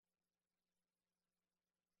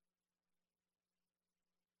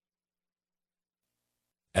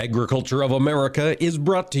Agriculture of America is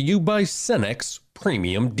brought to you by StoneX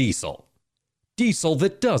Premium Diesel. Diesel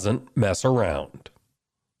that doesn't mess around.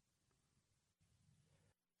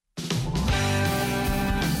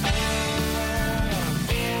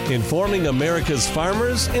 Informing America's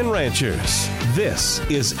farmers and ranchers. This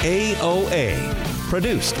is AOA,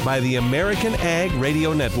 produced by the American Ag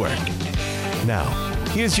Radio Network. Now,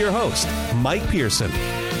 here's your host, Mike Pearson.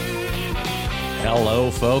 Hello,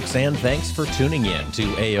 folks, and thanks for tuning in to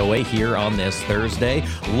AOA here on this Thursday.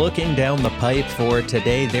 Looking down the pipe for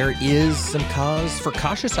today, there is some cause for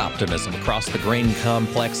cautious optimism across the grain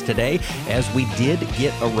complex today, as we did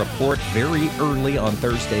get a report very early on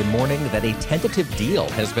Thursday morning that a tentative deal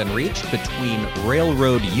has been reached between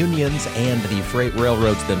railroad unions and the freight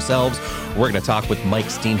railroads themselves. We're going to talk with Mike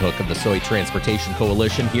Steenhoek of the Soy Transportation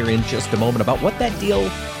Coalition here in just a moment about what that deal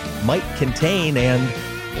might contain and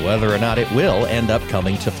whether or not it will end up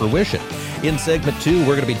coming to fruition. In segment 2,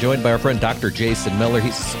 we're going to be joined by our friend Dr. Jason Miller.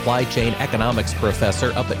 He's a supply chain economics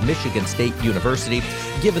professor up at Michigan State University.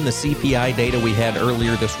 Given the CPI data we had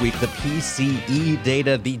earlier this week, the PCE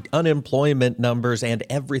data, the unemployment numbers, and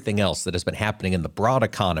everything else that has been happening in the broad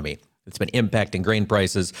economy, it's been impacting grain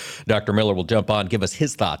prices. Dr. Miller will jump on, give us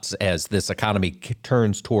his thoughts as this economy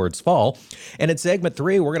turns towards fall. And in segment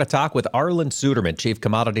 3, we're going to talk with Arlan Suderman, Chief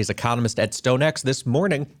Commodities Economist at StoneX. This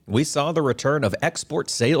morning, we saw the return of export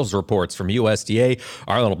sales reports from USDA.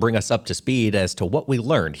 Arlan will bring us up to speed as to what we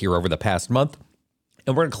learned here over the past month.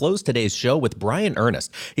 And we're going to close today's show with Brian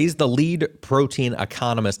Earnest. He's the lead protein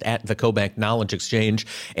economist at the CoBank Knowledge Exchange,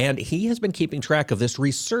 and he has been keeping track of this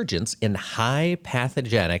resurgence in high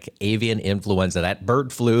pathogenic avian influenza, that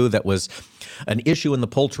bird flu that was an issue in the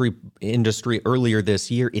poultry industry earlier this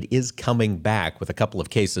year. It is coming back with a couple of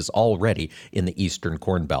cases already in the Eastern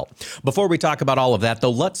Corn Belt. Before we talk about all of that, though,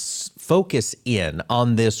 let's focus in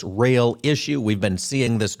on this rail issue. We've been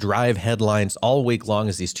seeing this drive headlines all week long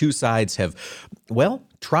as these two sides have,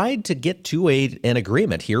 tried to get to an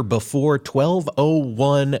agreement here before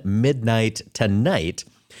 12:01 midnight tonight.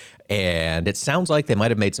 And it sounds like they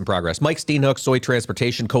might have made some progress. Mike Steenhoek, Soy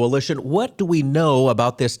Transportation Coalition. What do we know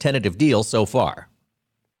about this tentative deal so far?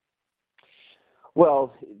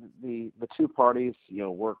 Well, the two parties,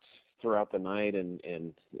 worked throughout the night, and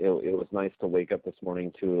it was nice to wake up this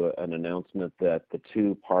morning to an announcement that the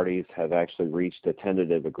two parties have actually reached a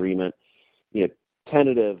tentative agreement.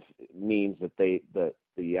 Tentative means that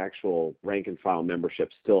the actual rank and file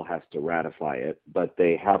membership still has to ratify it, but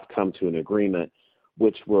they have come to an agreement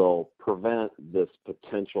which will prevent this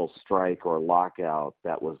potential strike or lockout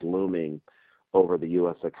that was looming over the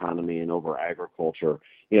U.S. economy and over agriculture,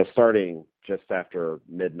 starting just after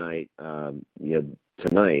midnight,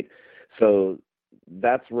 tonight. So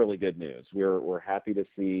that's really good news. We're happy to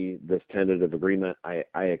see this tentative agreement.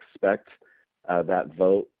 I expect that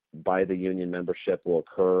vote by the union membership will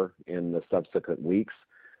occur in the subsequent weeks,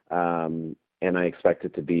 and I expect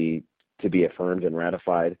it to be affirmed and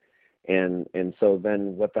ratified. And so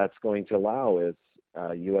then what that's going to allow is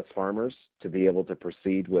U.S. farmers to be able to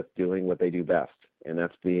proceed with doing what they do best, and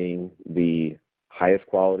that's being the highest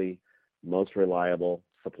quality, most reliable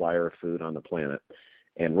supplier of food on the planet.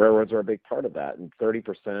 And railroads are a big part of that, and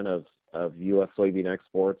 30% of U.S. soybean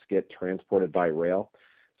exports get transported by rail.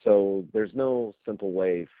 So there's no simple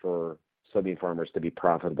way for soybean farmers to be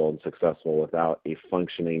profitable and successful without a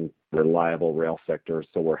functioning, reliable rail sector.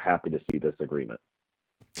 So we're happy to see this agreement.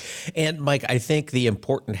 And Mike, I think the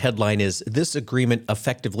important headline is this agreement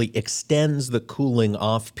effectively extends the cooling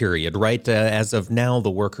off period, right? As of now, the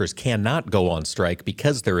workers cannot go on strike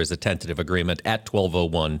because there is a tentative agreement at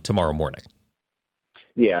 12:01 tomorrow morning.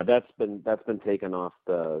 Yeah, that's been taken off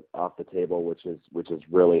the table, which is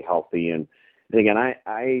really healthy. And again,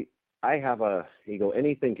 I have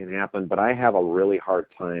anything can happen, but I have a really hard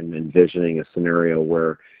time envisioning a scenario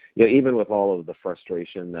where, even with all of the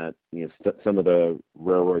frustration that some of the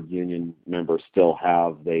railroad union members still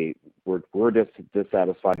have, we're just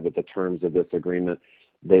dissatisfied with the terms of this agreement.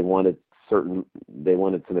 They wanted some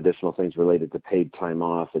additional things related to paid time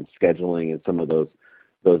off and scheduling and some of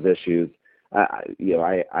those issues.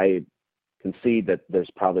 I concede that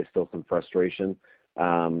there's probably still some frustration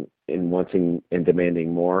in wanting and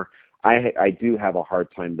demanding more. I do have a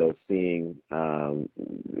hard time, though, seeing,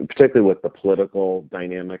 particularly with the political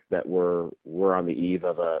dynamic that we're on the eve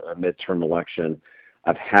of a midterm election,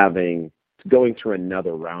 of going through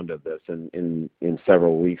another round of this in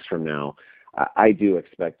several weeks from now. I do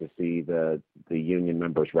expect to see the union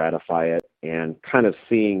members ratify it, and kind of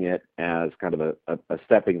seeing it as kind of a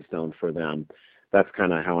stepping stone for them. That's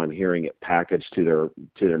kind of how I'm hearing it packaged to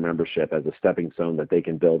their membership, as a stepping stone that they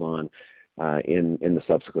can build on in the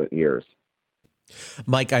subsequent years.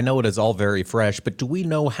 Mike, I know it is all very fresh, but do we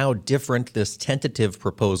know how different this tentative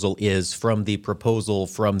proposal is from the proposal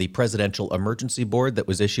from the Presidential Emergency Board that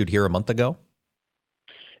was issued here a month ago?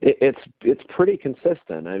 It's pretty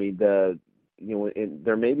consistent. I mean,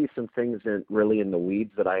 there may be some things really in the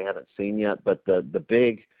weeds that I haven't seen yet, but the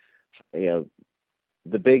big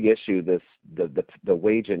issue, the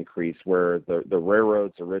wage increase, where the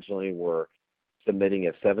railroads originally were submitting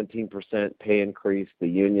a 17% pay increase. The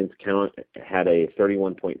unions had a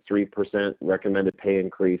 31.3% recommended pay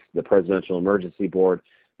increase. The Presidential Emergency Board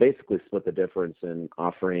basically split the difference in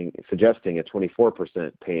suggesting a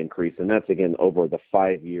 24% pay increase, and that's again over the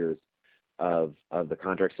 5 years of the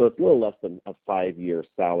contract. So it's a little less than a 5-year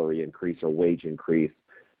salary increase or wage increase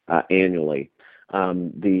annually.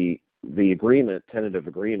 The tentative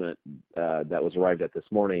agreement that was arrived at this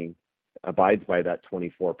morning abides by that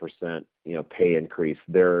 24% pay increase.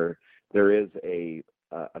 There is an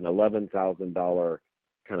 $11,000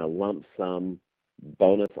 kind of lump sum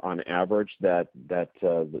bonus on average that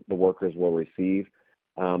the workers will receive.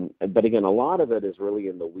 But again, a lot of it is really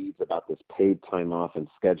in the weeds about this paid time off and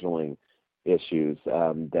scheduling issues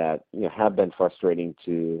that have been frustrating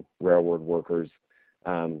to railroad workers,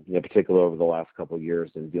 particularly over the last couple of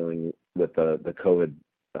years in dealing with the COVID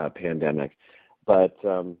pandemic. But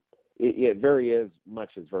it very much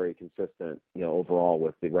is very consistent, overall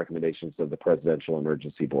with the recommendations of the Presidential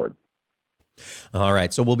Emergency Board. All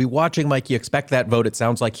right. So we'll be watching, Mike. You expect that vote, it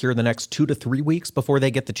sounds like, here in the next 2 to 3 weeks before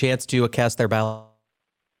they get the chance to cast their ballot?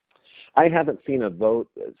 I haven't seen a vote,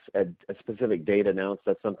 a specific date announced.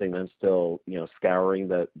 That's something I'm still, scouring.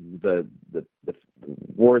 The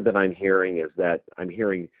word that I'm hearing is that I'm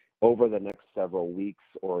hearing over the next several weeks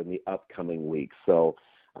or in the upcoming weeks. So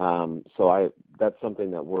that's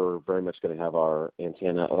something that we're very much going to have our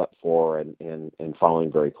antenna up for and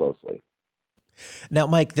following very closely. Now,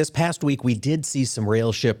 Mike, this past week, we did see some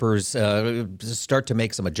rail shippers start to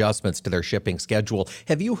make some adjustments to their shipping schedule.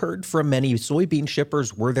 Have you heard from many soybean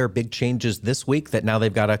shippers? Were there big changes this week that now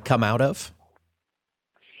they've got to come out of?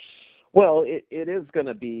 Well, it is going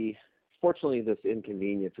to be, fortunately, this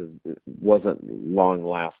inconvenience wasn't long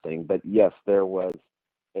lasting, but yes, there was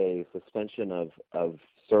a suspension of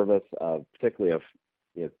service, particularly of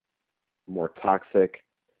more toxic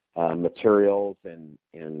materials and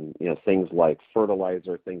things like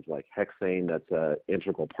fertilizer, things like hexane. That's an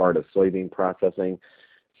integral part of soybean processing.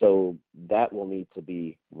 So that will need to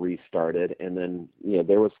be restarted. And then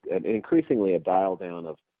there was increasingly a dial down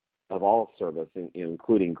of all service,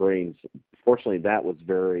 including grains. Fortunately, that was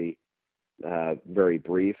very very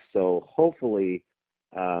brief. So hopefully,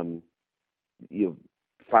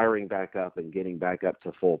 firing back up and getting back up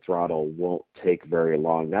to full throttle won't take very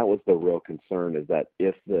long. That was the real concern, is that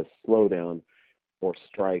if this slowdown or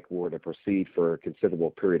strike were to proceed for a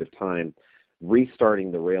considerable period of time,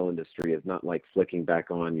 restarting the rail industry is not like flicking back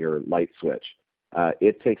on your light switch.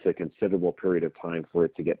 It takes a considerable period of time for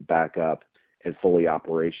it to get back up and fully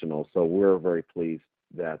operational. So we're very pleased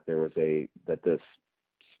that the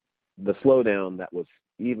slowdown that was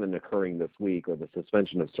even occurring this week, or the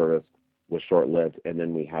suspension of service, was short-lived, and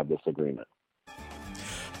then we have this agreement.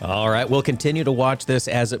 All right, we'll continue to watch this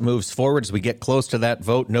as it moves forward. As we get close to that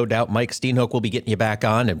vote, no doubt Mike Steenhoek will be getting you back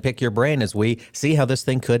on and pick your brain as we see how this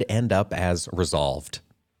thing could end up as resolved.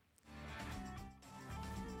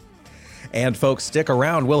 And folks, stick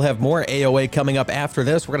around. We'll have more AOA coming up after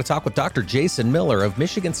this. We're going to talk with Dr. Jason Miller of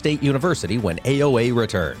Michigan State University when AOA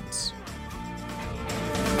returns.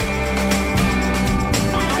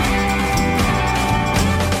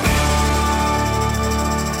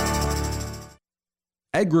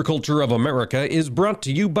 Agriculture of America is brought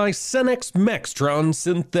to you by StoneX Maxtron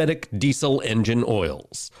synthetic diesel engine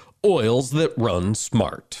oils. Oils that run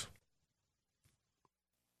smart.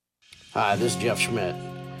 Hi, this is Jeff Schmidt.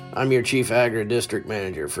 I'm your Chief Agri-District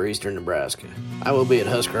Manager for Eastern Nebraska. I will be at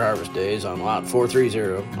Husker Harvest Days on Lot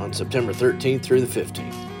 430 on September 13th through the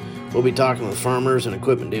 15th. We'll be talking with farmers and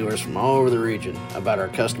equipment dealers from all over the region about our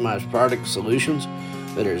customized product solutions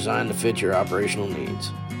that are designed to fit your operational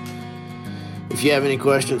needs. If you have any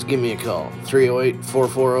questions, give me a call,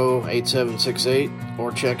 308-440-8768,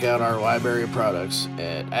 or check out our library of products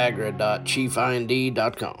at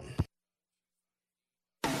agra.chiefind.com.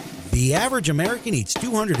 The average American eats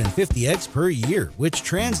 250 eggs per year, which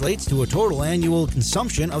translates to a total annual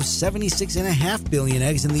consumption of 76.5 billion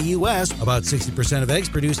eggs in the U.S. About 60% of eggs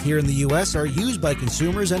produced here in the U.S. are used by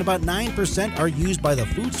consumers, and about 9% are used by the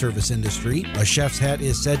food service industry. A chef's hat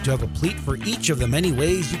is said to have a pleat for each of the many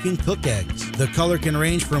ways you can cook eggs. The color can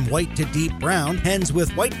range from white to deep brown. Hens with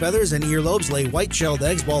white feathers and earlobes lay white-shelled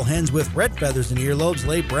eggs, while hens with red feathers and earlobes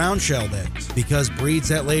lay brown-shelled eggs. Because breeds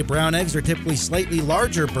that lay brown eggs are typically slightly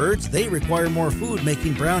larger birds, they require more food,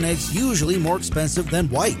 making brown eggs usually more expensive than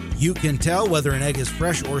white. You can tell whether an egg is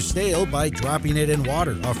fresh or stale by dropping it in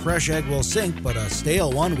water. A fresh egg will sink, but a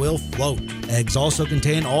stale one will float. Eggs also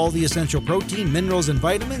contain all the essential protein, minerals, and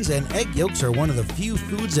vitamins, and egg yolks are one of the few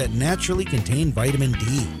foods that naturally contain vitamin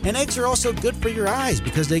D. And eggs are also good for your eyes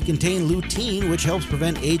because they contain lutein, which helps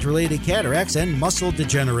prevent age-related cataracts and muscle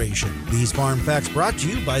degeneration. These farm facts brought to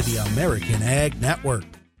you by the American Ag Network.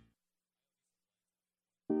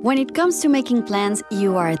 When it comes to making plans,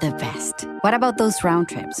 you are the best. What about those round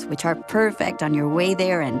trips, which are perfect on your way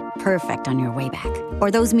there and perfect on your way back? Or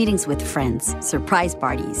those meetings with friends, surprise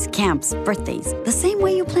parties, camps, birthdays. The same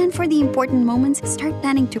way you plan for the important moments, start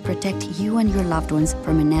planning to protect you and your loved ones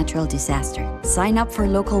from a natural disaster. Sign up for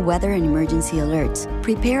local weather and emergency alerts.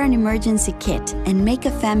 Prepare an emergency kit and make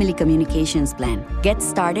a family communications plan. Get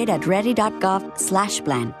started at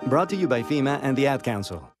ready.gov/plan. Brought to you by FEMA and the Ad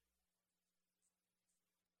Council.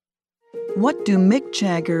 What do Mick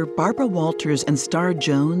Jagger, Barbara Walters, and Star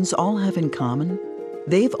Jones all have in common?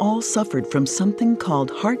 They've all suffered from something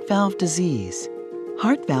called heart valve disease.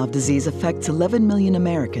 Heart valve disease affects 11 million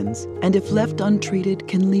Americans, and if left untreated,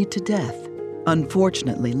 can lead to death.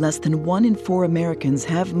 Unfortunately, less than 1 in 4 Americans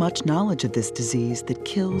have much knowledge of this disease that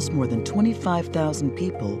kills more than 25,000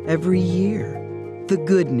 people every year. The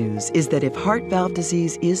good news is that if heart valve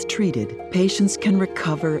disease is treated, patients can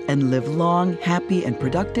recover and live long, happy, and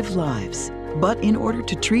productive lives. But in order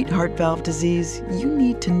to treat heart valve disease, you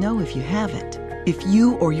need to know if you have it. If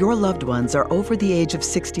you or your loved ones are over the age of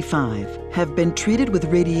 65, have been treated with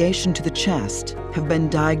radiation to the chest, have been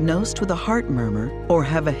diagnosed with a heart murmur, or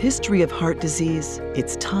have a history of heart disease,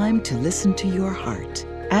 it's time to listen to your heart.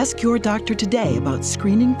 Ask your doctor today about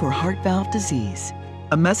screening for heart valve disease.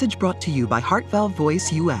 A message brought to you by Heart Valve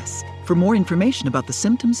Voice US. For more information about the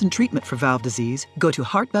symptoms and treatment for valve disease, go to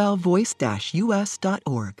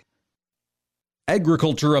heartvalvevoice-us.org.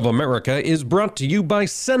 Agriculture of America is brought to you by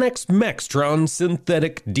StoneX Maxtron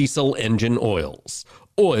synthetic diesel engine oils.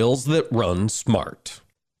 Oils that run smart.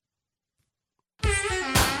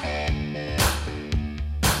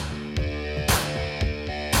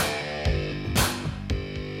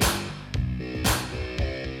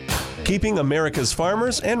 Keeping America's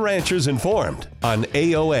farmers and ranchers informed on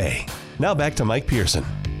AOA. Now back to Mike Pearson.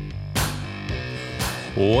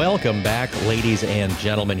 Welcome back, ladies and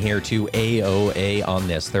gentlemen, here to AOA on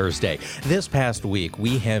this Thursday. This past week,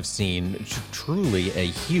 we have seen truly a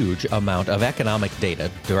huge amount of economic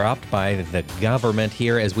data dropped by the government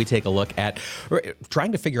here as we take a look at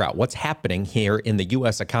trying to figure out what's happening here in the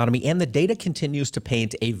U.S. economy, and the data continues to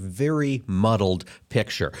paint a very muddled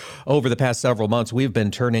picture. Over the past several months, we've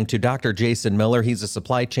been turning to Dr. Jason Miller. He's a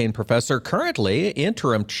supply chain professor, currently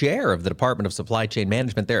interim chair of the Department of Supply Chain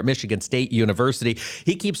Management there at Michigan State University.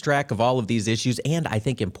 He keeps track of all of these issues, and I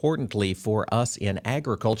think importantly for us in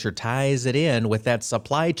agriculture, ties it in with that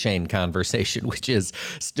supply chain conversation, which is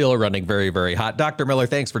still running very, very hot. Dr. Miller,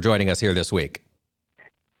 thanks for joining us here this week.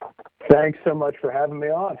 Thanks so much for having me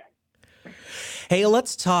on. Hey,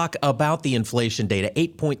 let's talk about the inflation data.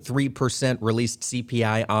 8.3% released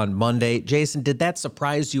CPI on Monday. Jason, did that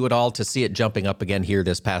surprise you at all to see it jumping up again here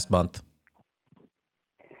this past month?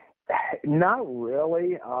 Not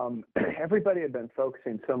really. Everybody had been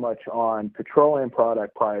focusing so much on petroleum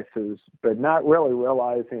product prices, but not really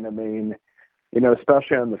realizing,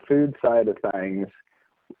 especially on the food side of things,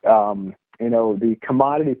 the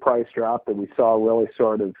commodity price drop that we saw really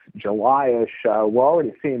sort of July-ish, we're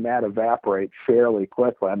already seeing that evaporate fairly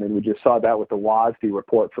quickly. We just saw that with the WASDE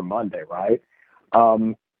report from Monday, right?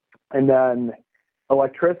 And then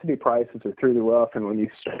electricity prices are through the roof, and when you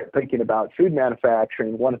start thinking about food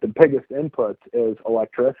manufacturing, one of the biggest inputs is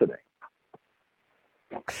electricity.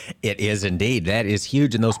 It is indeed. That is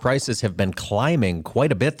huge, and those prices have been climbing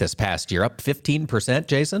quite a bit this past year, up 15%,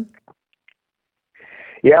 Jason?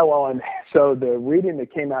 Yeah, well, and so the reading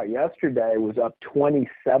that came out yesterday was up 27%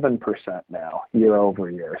 now, year over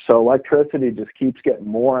year. So electricity just keeps getting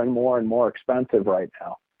more and more and more expensive right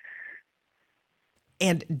now.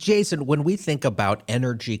 And Jason, when we think about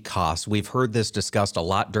energy costs, we've heard this discussed a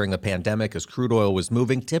lot during the pandemic as crude oil was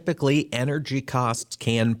moving. Typically, energy costs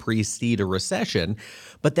can precede a recession,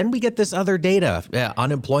 but then we get this other data,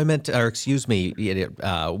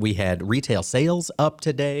 we had retail sales up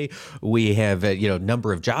today. We have,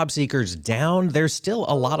 number of job seekers down. There's still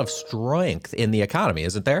a lot of strength in the economy,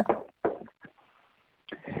 isn't there?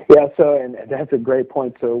 Yeah, and that's a great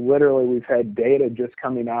point. So literally we've had data just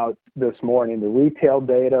coming out this morning. The retail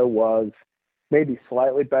data was maybe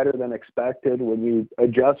slightly better than expected. When you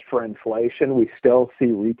adjust for inflation, we still see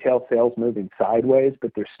retail sales moving sideways,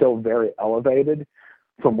 but they're still very elevated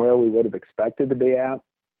from where we would have expected to be at.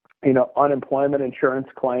 Unemployment insurance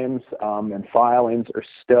claims and filings are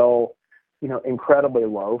still, incredibly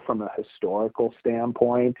low from a historical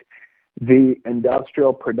standpoint. The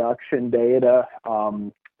industrial production data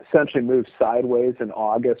essentially moved sideways in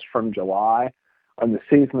August from July on the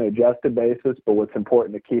seasonally adjusted basis. But what's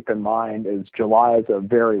important to keep in mind is July is a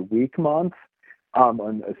very weak month,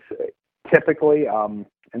 typically, and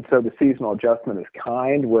so the seasonal adjustment is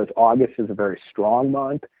kind, whereas August is a very strong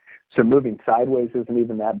month. So moving sideways isn't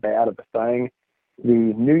even that bad of a thing. The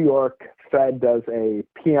New York Fed does a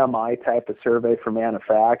PMI type of survey for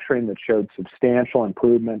manufacturing that showed substantial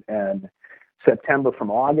improvement in September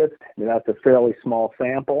from August. That's a fairly small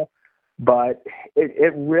sample, but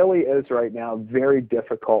it really is right now very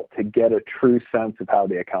difficult to get a true sense of how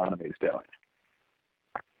the economy is doing.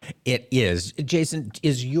 It is. Jason,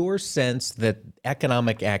 is your sense that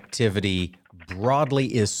economic activity broadly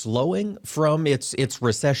is slowing from its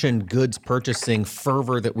recession goods purchasing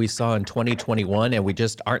fervor that we saw in 2021, and we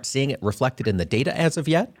just aren't seeing it reflected in the data as of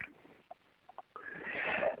yet?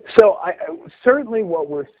 So certainly what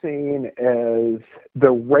we're seeing is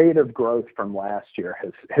the rate of growth from last year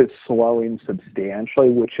is slowing substantially,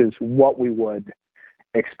 which is what we would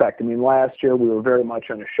expect. I mean, last year we were very much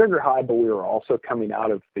on a sugar high, but we were also coming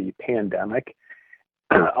out of the pandemic.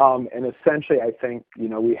 And essentially, I think,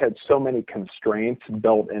 we had so many constraints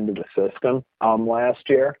built into the system last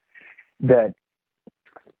year that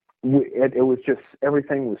it was just,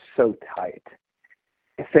 everything was so tight.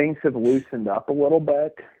 Things have loosened up a little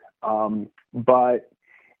bit, but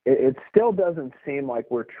it still doesn't seem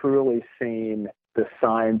like we're truly seeing the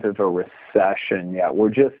signs of a recession yet. We're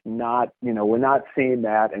just not, we're not seeing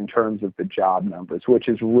that in terms of the job numbers, which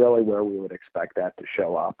is really where we would expect that to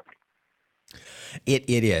show up. It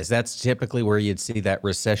is. That's typically where you'd see that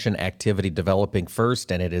recession activity developing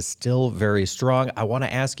first, and it is still very strong. I want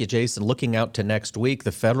to ask you, Jason, looking out to next week,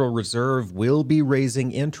 the Federal Reserve will be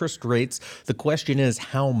raising interest rates. The question is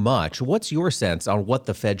how much? What's your sense on what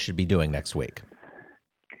the Fed should be doing next week?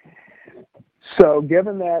 So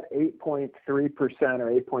given that 8.3%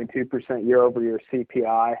 or 8.2% year-over-year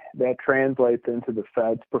CPI, that translates into the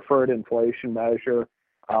Fed's preferred inflation measure,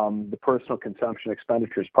 the Personal Consumption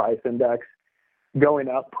Expenditures Price Index, going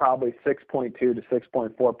up probably 6.2 to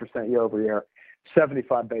 6.4% year-over-year,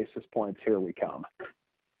 75 basis points, here we come.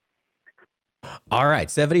 All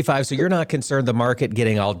right, 75. So you're not concerned the market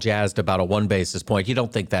getting all jazzed about a 1 basis point. You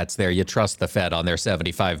don't think that's there. You trust the Fed on their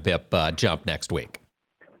 75 bip jump next week.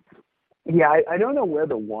 Yeah, I don't know where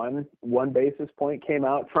the one basis point came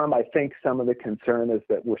out from. I think some of the concern is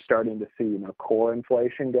that we're starting to see, core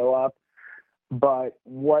inflation go up. But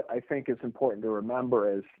what I think is important to remember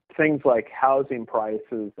is things like housing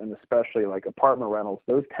prices, and especially like apartment rentals,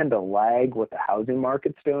 those tend to lag what the housing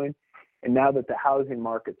market's doing. And now that the housing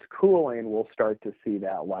market's cooling, we'll start to see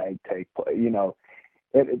that lag take place.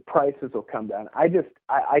 Prices will come down. I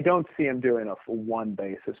don't see them doing a 1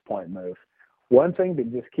 basis point move. One thing to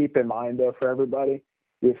just keep in mind, though, for everybody,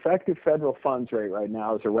 the effective federal funds rate right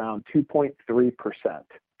now is around 2.3%.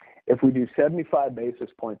 If we do 75 basis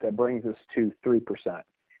points, that brings us to 3%.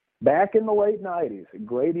 Back in the late 90s, a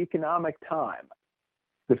great economic time,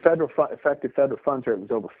 the effective federal funds rate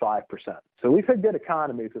was over 5%. So we've had good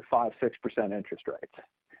economies with 5-6% interest rates.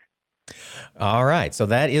 All right. So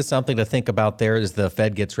that is something to think about there as the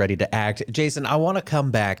Fed gets ready to act. Jason, I want to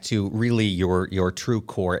come back to really your true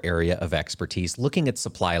core area of expertise, looking at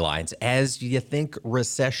supply lines. As you think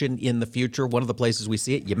recession in the future, one of the places we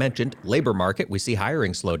see it, you mentioned labor market. We see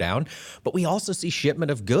hiring slow down, but we also see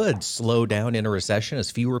shipment of goods slow down in a recession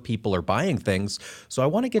as fewer people are buying things. So I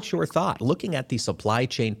want to get your thought. Looking at the supply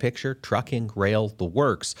chain picture, trucking, rail, the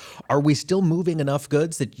works, are we still moving enough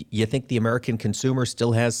goods that you think the American consumer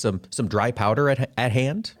still has some dry powder at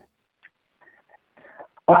hand?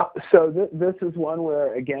 So this is one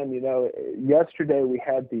where, again, yesterday we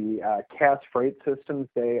had the Cass Freight Systems.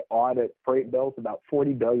 They audit freight bills about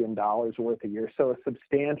 $40 billion worth a year, so a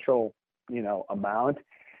substantial, amount.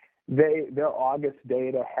 their August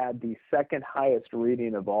data had the second highest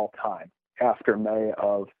reading of all time after May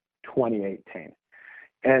of 2018.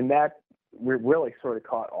 And that really sort of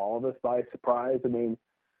caught all of us by surprise. I mean,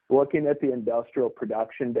 looking at the industrial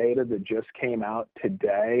production data that just came out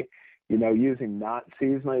today, using not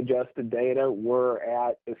seasonally adjusted data, we're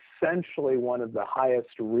at essentially one of the highest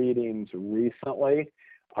readings recently,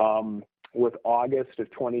 with August of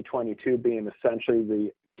 2022 being essentially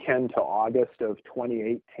the akin to August of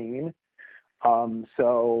 2018.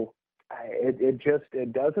 So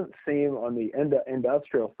it doesn't seem on the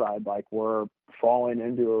industrial side like we're falling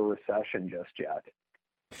into a recession just yet.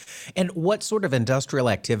 And what sort of industrial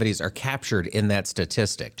activities are captured in that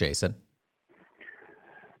statistic, Jason?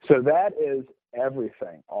 So that is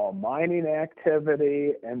everything, all mining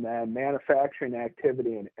activity and then manufacturing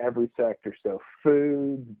activity in every sector. So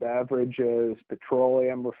food, beverages,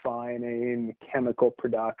 petroleum refining, chemical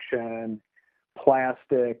production,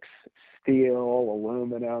 plastics, steel,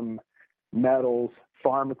 aluminum, metals,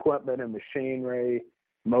 farm equipment and machinery,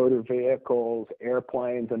 motor vehicles,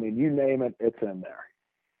 airplanes. I mean, you name it, it's in there.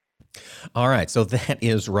 All right, so that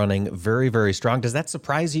is running very, very strong. Does that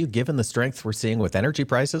surprise you, given the strength we're seeing with energy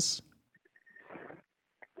prices?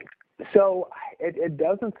 So it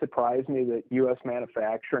doesn't surprise me that U.S.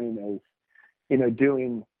 manufacturing is,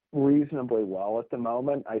 doing reasonably well at the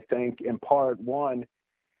moment. I think in part, one,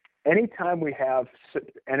 anytime we have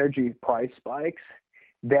energy price spikes,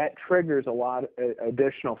 that triggers a lot of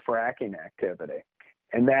additional fracking activity.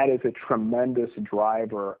 And that is a tremendous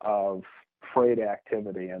driver of freight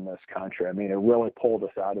activity in this country. I mean, it really pulled us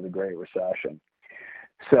out of the Great Recession.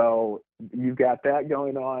 So you've got that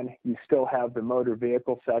going on. You still have the motor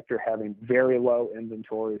vehicle sector having very low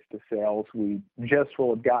inventories to sales. We just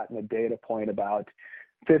will have gotten a data point about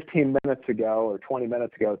 15 minutes ago or 20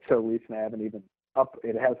 minutes ago. It's so recent,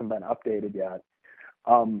 it hasn't been updated yet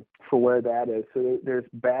for where that is. So there's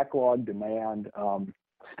backlog demand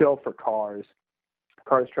still for cars,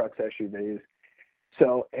 trucks, SUVs.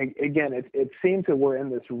 So again, it seems that we're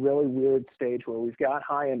in this really weird stage where we've got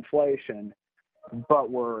high inflation, but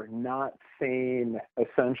we're not seeing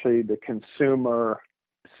essentially the consumer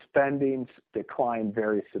spending decline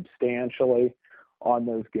very substantially on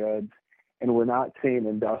those goods, and we're not seeing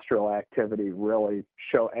industrial activity really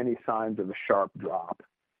show any signs of a sharp drop.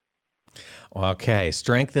 Okay,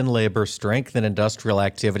 strength in labor, strength in industrial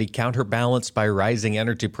activity, counterbalanced by rising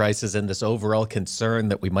energy prices and this overall concern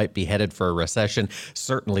that we might be headed for a recession.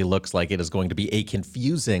 Certainly looks like it is going to be a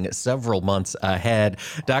confusing several months ahead.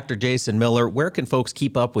 Dr. Jason Miller, where can folks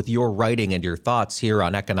keep up with your writing and your thoughts here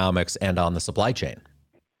on economics and on the supply chain?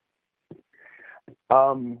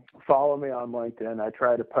 Follow me on LinkedIn. I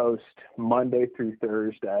try to post Monday through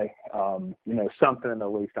Thursday, something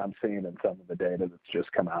at least I'm seeing in some of the data that's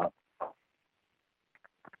just come out.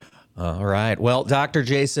 All right. Well, Dr.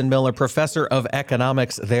 Jason Miller, professor of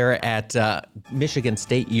economics there at Michigan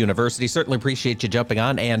State University, certainly appreciate you jumping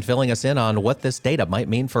on and filling us in on what this data might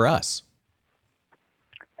mean for us.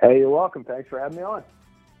 Hey, you're welcome. Thanks for having me on.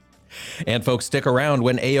 And folks, stick around.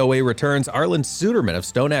 When AOA returns, Arlan Suderman of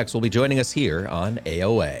StoneX will be joining us here on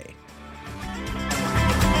AOA.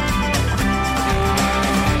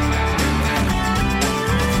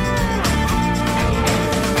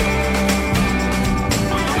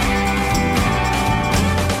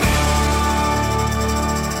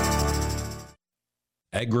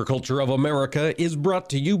 Agriculture of America is brought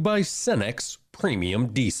to you by StoneX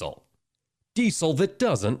Premium Diesel. Diesel that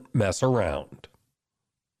doesn't mess around.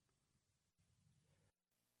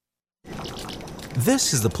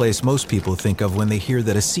 This is the place most people think of when they hear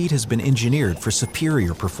that a seed has been engineered for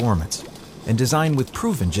superior performance and designed with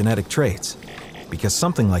proven genetic traits. Because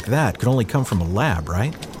something like that could only come from a lab,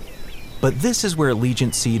 right? But this is where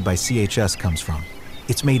Allegiant Seed by CHS comes from.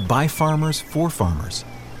 It's made by farmers for farmers.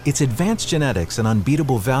 Its advanced genetics and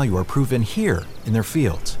unbeatable value are proven here in their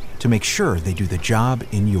fields to make sure they do the job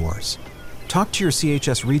in yours. Talk to your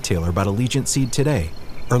CHS retailer about Allegiant Seed today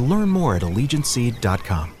or learn more at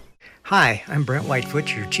AllegiantSeed.com. Hi, I'm Brent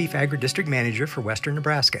Whitefoot, your Chief Agri-District Manager for Western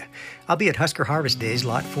Nebraska. I'll be at Husker Harvest Days,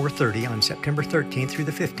 Lot 430 on September 13th through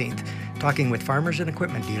the 15th, talking with farmers and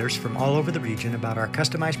equipment dealers from all over the region about our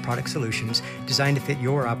customized product solutions designed to fit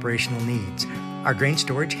your operational needs. Our grain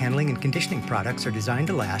storage, handling, and conditioning products are designed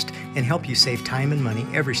to last and help you save time and money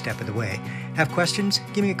every step of the way. Have questions?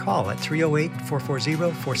 Give me a call at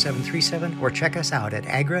 308-440-4737 or check us out at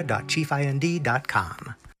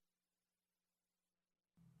agra.chiefind.com.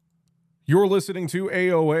 You're listening to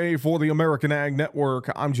AOA for the American Ag Network.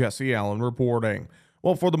 I'm Jesse Allen reporting.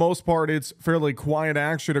 Well, for the most part, it's fairly quiet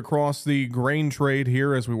action across the grain trade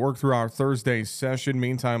here as we work through our Thursday session.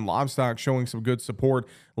 Meantime, livestock showing some good support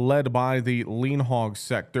led by the lean hog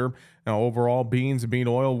sector. Now, overall, beans and bean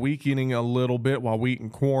oil weakening a little bit, while wheat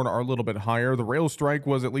and corn are a little bit higher. The rail strike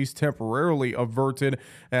was at least temporarily averted,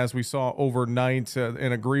 as we saw overnight.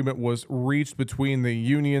 An agreement was reached between the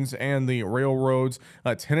unions and the railroads,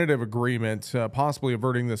 a tentative agreement, possibly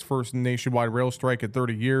averting this first nationwide rail strike in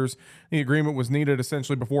 30 years. The agreement was needed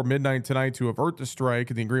essentially before midnight tonight to avert the strike.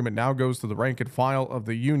 The agreement now goes to the rank and file of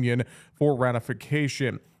the union for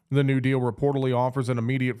ratification. The new deal reportedly offers an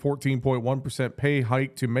immediate 14.1% pay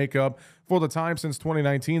hike to make up for the time since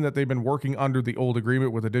 2019 that they've been working under the old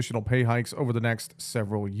agreement, with additional pay hikes over the next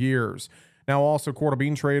several years. Now, also, quarter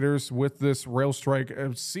bean traders, with this rail strike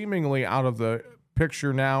seemingly out of the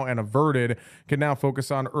picture now and averted, can now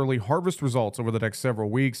focus on early harvest results over the next several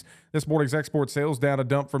weeks. This morning's export sales data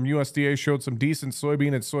dump from USDA showed some decent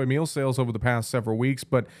soybean and soy meal sales over the past several weeks,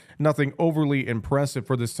 but nothing overly impressive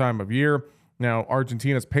for this time of year. Now,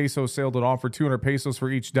 Argentina's peso sale that offered 200 pesos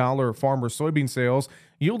for each dollar of farmer soybean sales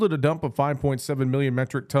yielded a dump of 5.7 million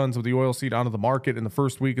metric tons of the oilseed onto the market in the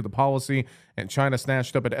first week of the policy, and China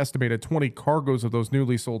snatched up an estimated 20 cargoes of those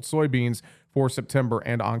newly sold soybeans for September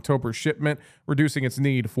and October shipment, reducing its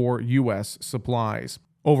need for U.S. supplies.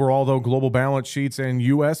 Overall, though, global balance sheets and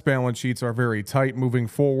U.S. balance sheets are very tight moving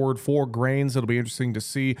forward for grains. It'll be interesting to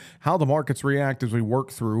see how the markets react as we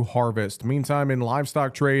work through harvest. Meantime, in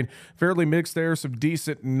livestock trade, fairly mixed there. Some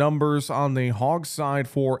decent numbers on the hog side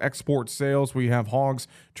for export sales. We have hogs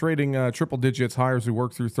trading triple digits higher as we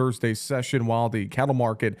work through Thursday's session, while the cattle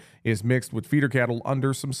market is mixed, with feeder cattle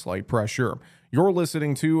under some slight pressure. You're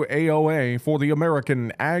listening to AOA for the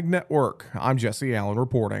American Ag Network. I'm Jesse Allen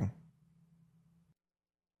reporting.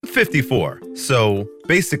 54. So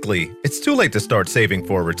basically, it's too late to start saving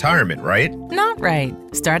for retirement, right? Not right.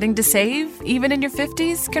 Starting to save, even in your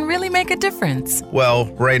 50s, can really make a difference. Well,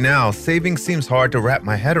 right now, saving seems hard to wrap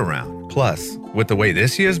my head around. Plus, with the way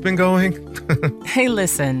this year's been going... Hey,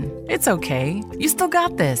 listen, it's okay. You still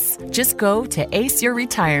got this. Just go to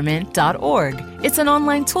aceyourretirement.org. It's an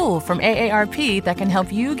online tool from AARP that can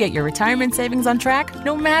help you get your retirement savings on track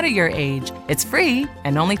no matter your age. It's free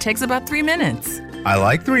and only takes about 3 minutes. I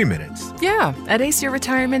like 3 minutes. Yeah, at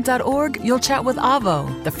aceyourretirement.org, you'll chat with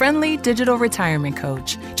Avo, the friendly digital retirement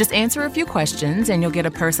coach. Just answer a few questions and you'll get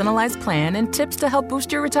a personalized plan and tips to help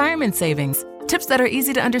boost your retirement savings. Tips that are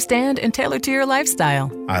easy to understand and tailored to your lifestyle.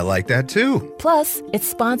 I like that too. Plus, it's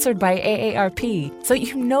sponsored by AARP, so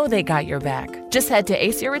you know they got your back. Just head to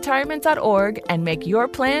aceyourretirement.org and make your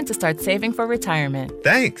plan to start saving for retirement.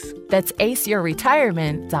 Thanks. That's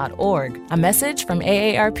aceyourretirement.org. A message from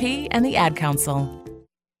AARP and the Ad Council.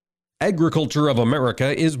 Agriculture of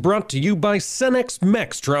America is brought to you by StoneX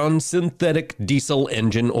Maxtron synthetic diesel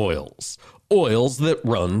engine oils. Oils that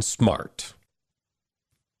run smart.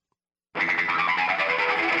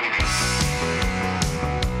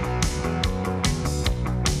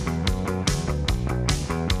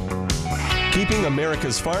 Keeping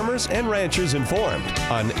America's farmers and ranchers informed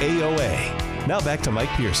on AOA. Now back to Mike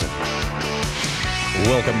Pearson.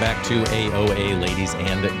 Welcome back to AOA, ladies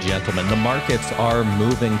and gentlemen. The markets are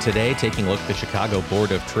moving today. Taking a look at the Chicago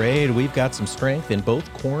Board of Trade, we've got some strength in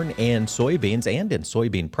both corn and soybeans and in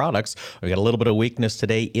soybean products. We've got a little bit of weakness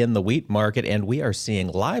today in the wheat market, and we are seeing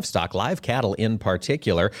livestock, live cattle in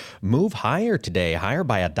particular, move higher today, higher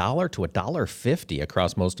by $1 to $1.50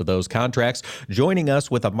 across most of those contracts. Joining us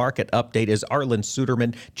with a market update is Arlan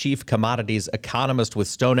Suderman, Chief Commodities Economist with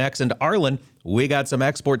StoneX. And Arlan, we got some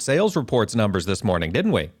export sales reports numbers this morning,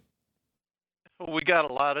 didn't we? We got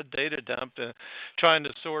a lot of data dumped, trying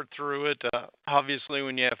to sort through it. Obviously,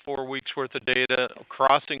 when you have 4 weeks worth of data,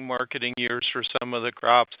 crossing marketing years for some of the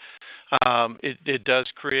crops, it does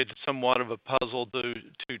create somewhat of a puzzle to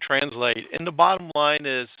translate. And the bottom line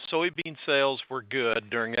is soybean sales were good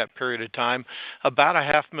during that period of time, about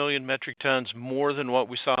 500,000 metric tons more than what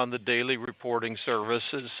we saw on the daily reporting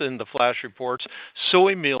services in the flash reports.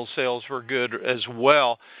 Soy meal sales were good as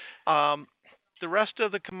well. The rest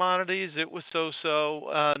of the commodities, it was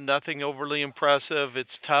so-so, nothing overly impressive. It's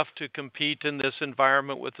tough to compete in this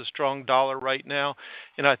environment with a strong dollar right now,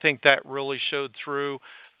 and I think that really showed through.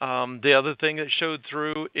 The other thing that showed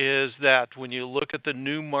through is that when you look at the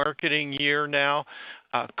new marketing year now,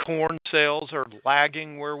 corn sales are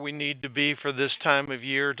lagging where we need to be for this time of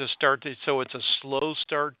year to start. So it's a slow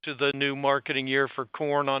start to the new marketing year for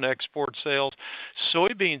corn on export sales.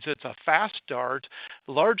 Soybeans, it's a fast start,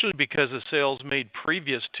 largely because of sales made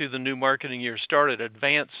previous to the new marketing year started,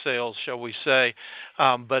 advanced sales, shall we say.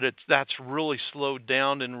 But that's really slowed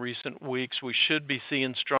down in recent weeks. We should be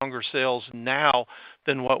seeing stronger sales now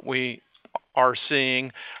than what we are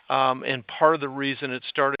seeing. And part of the reason it's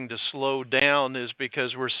starting to slow down is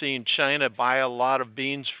because we're seeing China buy a lot of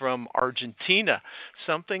beans from Argentina,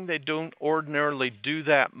 something they don't ordinarily do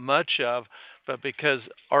that much of. But because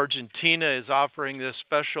Argentina is offering this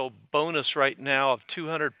special bonus right now of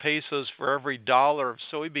 200 pesos for every dollar of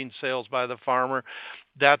soybean sales by the farmer,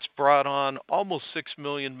 that's brought on almost 6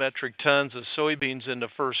 million metric tons of soybeans in the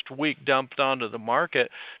first week dumped onto the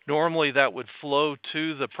market. Normally that would flow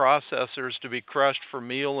to the processors to be crushed for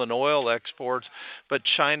meal and oil exports, but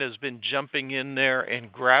China's been jumping in there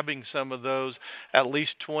and grabbing some of those, at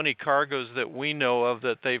least 20 cargoes that we know of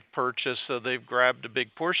that they've purchased, so they've grabbed a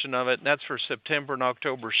big portion of it, and that's for September and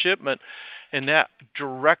October shipment. And that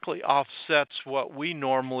directly offsets what we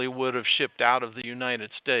normally would have shipped out of the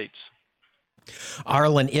United States.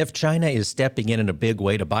 Arlan, if China is stepping in a big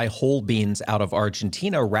way to buy whole beans out of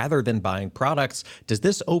Argentina rather than buying products, does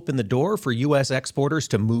this open the door for U.S. exporters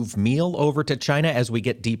to move meal over to China as we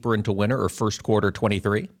get deeper into winter or first quarter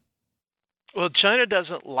 23? Well, China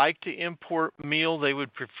doesn't like to import meal. They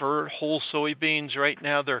would prefer whole soybeans. Right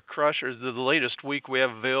now, their crushers, the latest week we have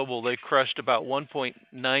available, they crushed about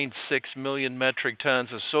 1.96 million metric tons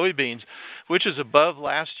of soybeans, which is above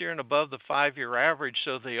last year and above the 5-year average.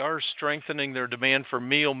 So they are strengthening their demand for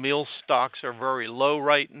meal. Meal stocks are very low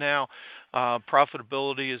right now.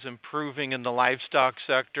 Profitability is improving in the livestock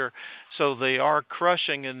sector. So they are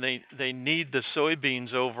crushing, and they need the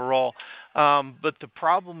soybeans overall. But the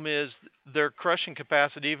problem is their crushing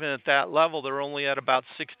capacity, even at that level, they're only at about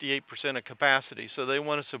 68% of capacity. So they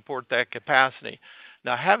want to support that capacity.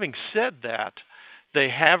 Now, having said that, they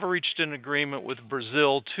have reached an agreement with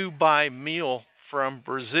Brazil to buy meal from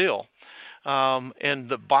Brazil. And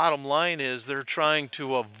the bottom line is they're trying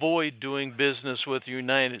to avoid doing business with the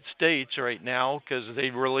United States right now because they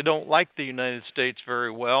really don't like the United States very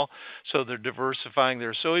well. So they're diversifying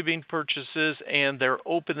their soybean purchases, and they're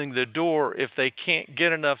opening the door if they can't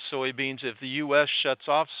get enough soybeans, if the U.S. shuts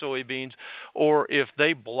off soybeans, or if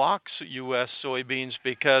they block U.S. soybeans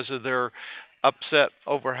because of their upset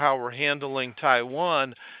over how we're handling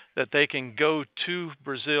Taiwan, that they can go to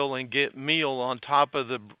Brazil and get meal on top of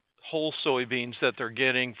the whole soybeans that they're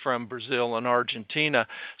getting from Brazil and Argentina.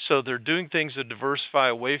 So they're doing things to diversify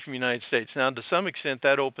away from the United States. Now, to some extent,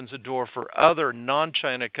 that opens the door for other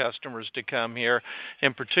non-China customers to come here,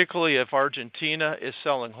 and particularly if Argentina is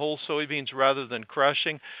selling whole soybeans rather than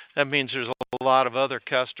crushing, that means there's a lot of other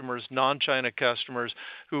customers, non-China customers,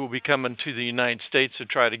 who will be coming to the United States to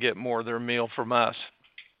try to get more of their meal from us.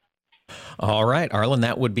 All right, Arlan,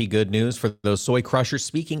 that would be good news for those soy crushers.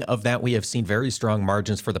 Speaking of that, we have seen very strong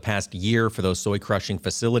margins for the past year for those soy crushing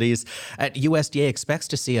facilities. USDA expects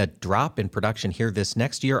to see a drop in production here this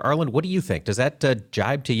next year. Arlan, what do you think? Does that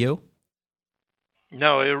jibe to you?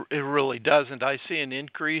 No, it really doesn't. I see an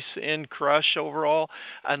increase in crush overall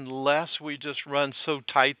unless we just run so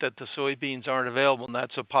tight that the soybeans aren't available, and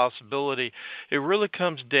that's a possibility. It really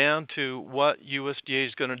comes down to what USDA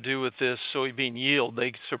is going to do with this soybean yield.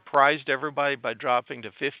 They surprised everybody by dropping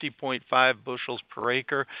to 50.5 bushels per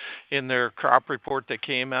acre in their crop report that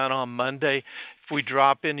came out on Monday. If we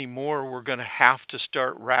drop any more, we're going to have to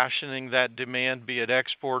start rationing that demand, be it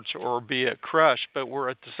exports or be it crush. But we're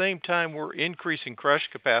at the same time, we're increasing crush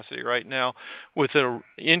capacity right now with an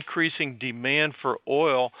increasing demand for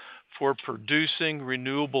oil for producing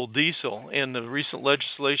renewable diesel. And the recent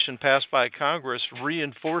legislation passed by Congress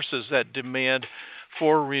reinforces that demand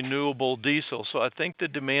for renewable diesel. So I think the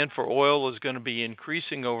demand for oil is going to be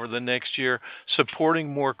increasing over the next year, supporting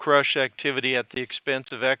more crush activity at the expense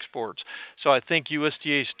of exports. So I think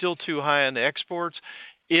USDA is still too high on exports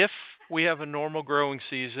if we have a normal growing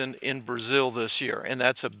season in Brazil this year, and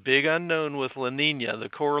that's a big unknown with La Nina. The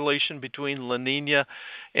correlation between La Nina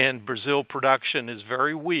and Brazil production is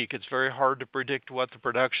very weak. It's very hard to predict what the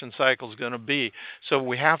production cycle is going to be. So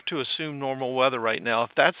we have to assume normal weather right now.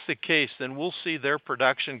 If that's the case, then we'll see their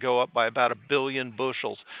production go up by about 1 billion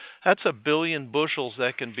bushels. That's 1 billion bushels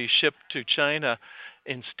that can be shipped to China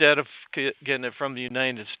instead of getting it from the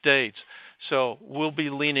United States. So we'll be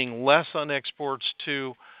leaning less on exports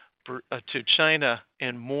to China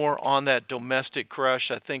and more on that domestic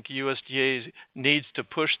crush. I think USDA needs to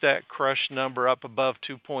push that crush number up above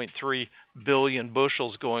 2.3 billion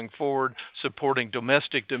bushels going forward, supporting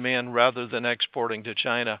domestic demand rather than exporting to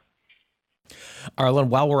China. Arlan,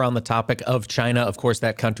 while we're on the topic of China, of course,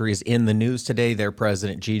 that country is in the news today. Their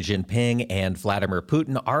President Xi Jinping and Vladimir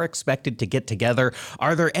Putin are expected to get together.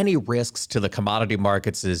 Are there any risks to the commodity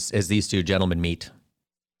markets as these two gentlemen meet?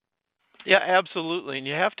 Yeah, absolutely. And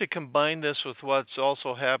you have to combine this with what's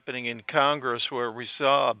also happening in Congress, where we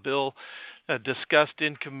saw a bill discussed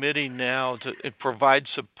in committee now to provide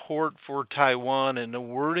support for Taiwan, and the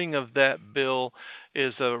wording of that bill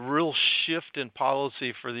is a real shift in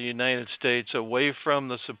policy for the United States away from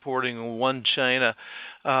the supporting one China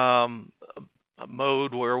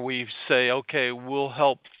mode where we say, okay, we'll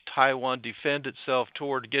help Taiwan defend itself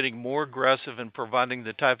toward getting more aggressive in providing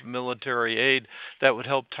the type of military aid that would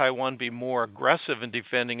help Taiwan be more aggressive in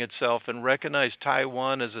defending itself and recognize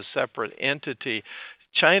Taiwan as a separate entity.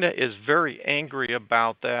 China is very angry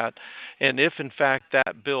about that, and if in fact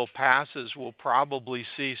that bill passes, we'll probably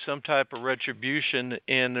see some type of retribution,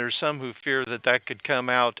 and there's some who fear that that could come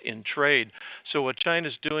out in trade. So what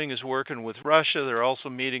China's doing is working with Russia. They're also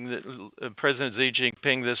meeting, President Xi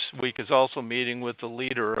Jinping this week is also meeting with the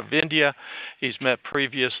leader of India. He's met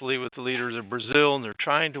previously with the leaders of Brazil, and they're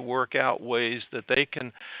trying to work out ways that they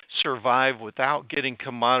can survive without getting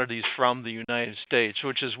commodities from the United States,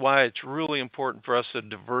 which is why it's really important for us to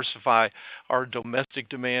diversify our domestic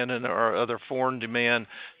demand and our other foreign demand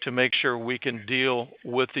to make sure we can deal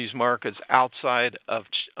with these markets outside of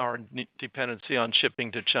our dependency on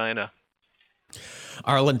shipping to China.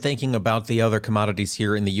 Arlan, thinking about the other commodities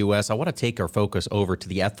here in the U.S., I want to take our focus over to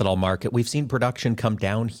the ethanol market. We've seen production come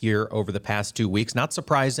down here over the past 2 weeks. Not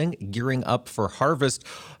surprising, gearing up for harvest.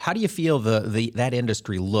 How do you feel that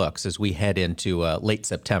industry looks as we head into late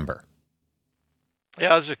September?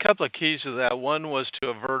 Yeah, there's a couple of keys to that. One was to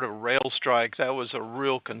avert a rail strike. That was a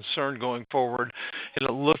real concern going forward. And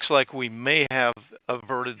it looks like we may have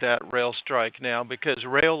averted that rail strike now because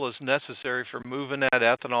rail is necessary for moving that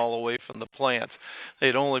ethanol away from the plants.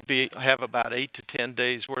 They'd only have about 8 to 10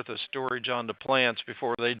 days worth of storage on the plants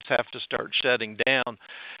before they'd have to start shutting down,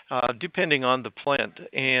 depending on the plant.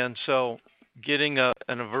 And so getting an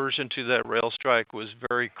aversion to that rail strike was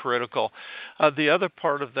very critical. The other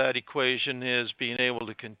part of that equation is being able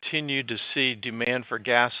to continue to see demand for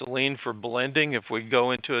gasoline for blending. If we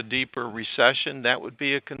go into a deeper recession, that would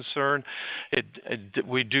be a concern.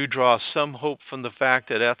 We do draw some hope from the fact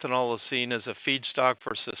that ethanol is seen as a feedstock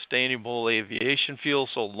for sustainable aviation fuel,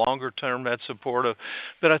 so longer term that's supportive.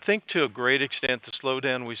 But I think to a great extent the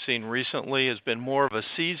slowdown we've seen recently has been more of a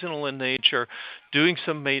seasonal in nature, doing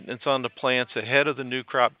some maintenance on the plants ahead of the new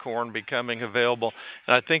crop corn becoming available.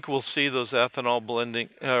 And I think we'll see those ethanol blending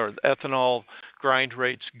or ethanol grind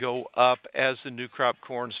rates go up as the new crop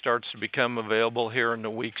corn starts to become available here in the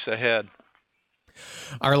weeks ahead.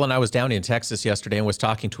 Arlan, I was down in Texas yesterday and was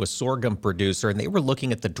talking to a sorghum producer, and they were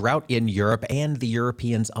looking at the drought in Europe and the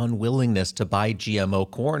Europeans' unwillingness to buy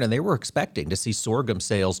GMO corn, and they were expecting to see sorghum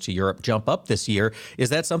sales to Europe jump up this year. Is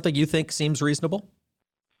that something you think seems reasonable?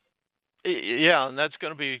 Yeah, and that's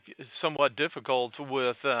going to be somewhat difficult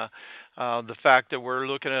with the fact that we're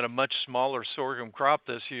looking at a much smaller sorghum crop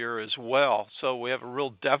this year as well. So we have a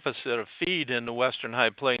real deficit of feed in the Western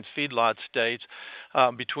High Plains feedlot states.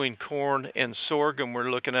 Between corn and sorghum,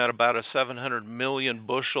 we're looking at about a 700 million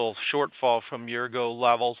bushel shortfall from year-ago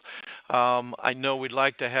levels. I know we'd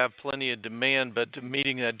like to have plenty of demand, but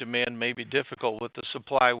meeting that demand may be difficult with the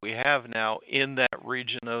supply we have now in that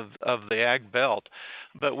region of the ag belt.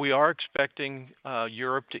 But we are expecting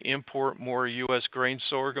Europe to import more U.S. grain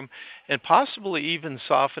sorghum and possibly even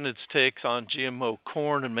soften its takes on GMO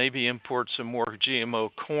corn and maybe import some more GMO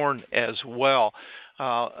corn as well.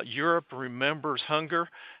 Europe remembers hunger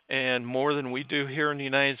and more than we do here in the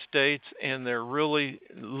United States, and they're really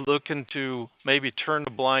looking to maybe turn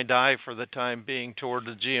a blind eye for the time being toward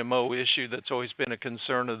the GMO issue that's always been a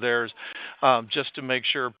concern of theirs, just to make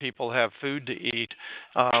sure people have food to eat.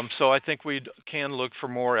 So I think we can look for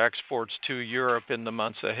more exports to Europe in the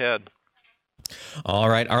months ahead. All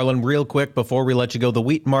right, Arlan, real quick before we let you go, the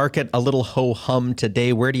wheat market, a little ho-hum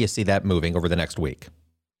today. Where do you see that moving over the next week?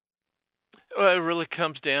 Well, it really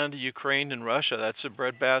comes down to Ukraine and Russia. That's the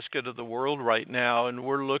breadbasket of the world right now. And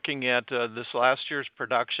we're looking at this last year's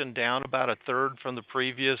production down about a third from the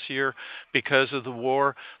previous year because of the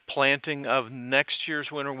war. Planting of next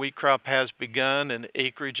year's winter wheat crop has begun, and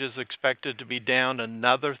acreage is expected to be down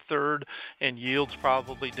another third, and yields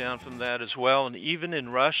probably down from that as well. And even in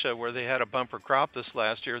Russia, where they had a bumper crop this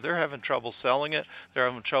last year, they're having trouble selling it. They're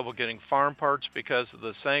having trouble getting farm parts because of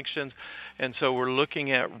the sanctions. And so we're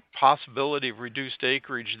looking at possibility of reduced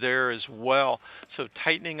acreage there as well. So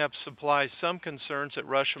tightening up supply, some concerns that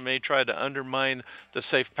Russia may try to undermine the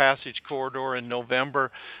safe passage corridor in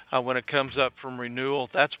November when it comes up from renewal.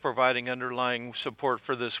 That's providing underlying support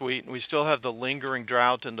for this wheat. And we still have the lingering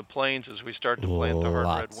drought in the plains as we start to plant the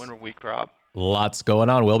hard red winter wheat crop. Lots going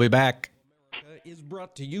on. We'll be back. America is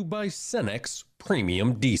brought to you by StoneX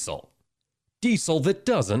Premium Diesel. Diesel that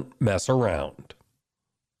doesn't mess around.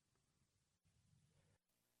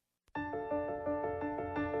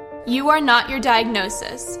 You are not your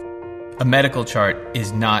diagnosis. A medical chart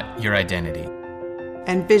is not your identity.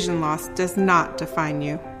 And vision loss does not define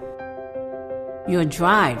you. Your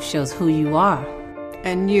drive shows who you are.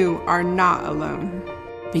 And you are not alone.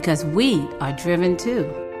 Because we are driven too.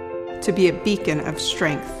 To be a beacon of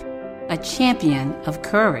strength. A champion of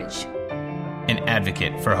courage. An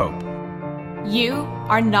advocate for hope. You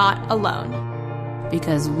are not alone.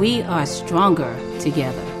 Because we are stronger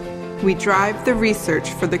together. We drive the research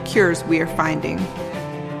for the cures we are finding.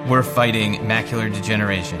 We're fighting macular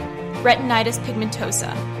degeneration, retinitis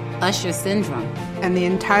pigmentosa, Usher syndrome, and the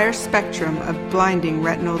entire spectrum of blinding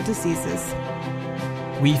retinal diseases.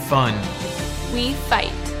 We fund. We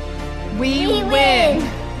fight. We win.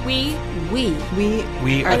 We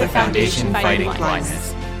are the Foundation Fighting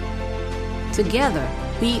Blindness. Together,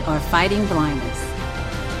 we are fighting blindness.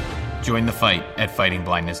 Join the fight at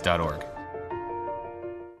fightingblindness.org.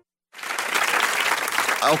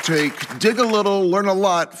 I'll take dig a little, learn a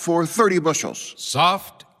lot for 30 bushels.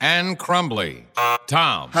 Soft and crumbly.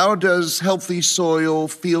 Tom. How does healthy soil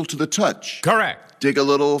feel to the touch? Correct. Dig a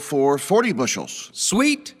little for 40 bushels.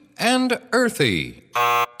 Sweet and earthy.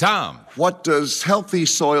 Tom. What does healthy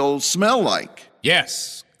soil smell like?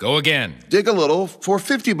 Yes. Go again. Dig a little for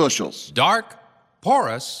 50 bushels. Dark,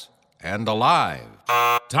 porous, and alive.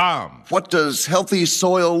 Tom. What does healthy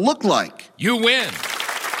soil look like? You win.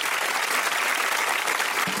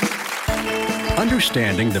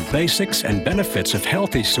 Understanding the basics and benefits of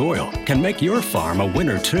healthy soil can make your farm a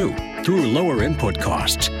winner too, through lower input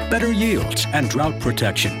costs, better yields, and drought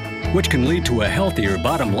protection, which can lead to a healthier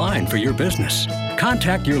bottom line for your business.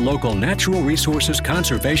 Contact your local Natural Resources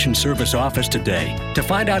Conservation Service office today to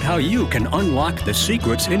find out how you can unlock the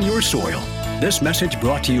secrets in your soil. This message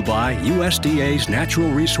brought to you by USDA's Natural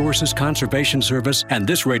Resources Conservation Service and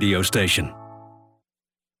this radio station.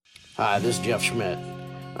 Hi, this is Jeff Schmidt.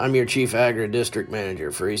 I'm your Chief Agri-District Manager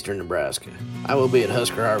for Eastern Nebraska. I will be at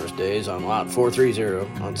Husker Harvest Days on Lot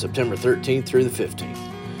 430 on September 13th through the 15th.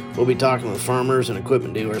 We'll be talking with farmers and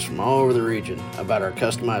equipment dealers from all over the region about our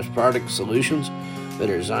customized product solutions that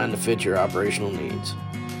are designed to fit your operational needs.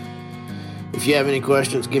 If you have any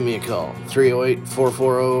questions, give me a call,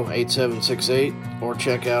 308-440-8768, or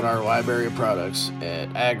check out our library of products at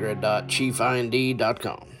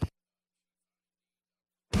agra.chiefind.com.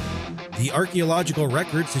 The archaeological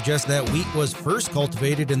record suggests that wheat was first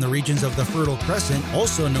cultivated in the regions of the Fertile Crescent,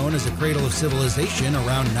 also known as the cradle of civilization,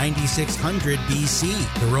 around 9600 BC.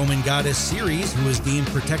 The Roman goddess Ceres, who was deemed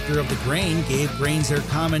protector of the grain, gave grains their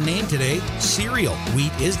common name today, cereal.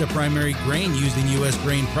 Wheat is the primary grain used in U.S.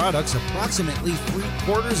 grain products. Approximately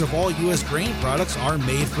 3/4 of all U.S. grain products are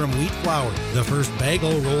made from wheat flour. The first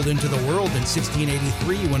bagel rolled into the world in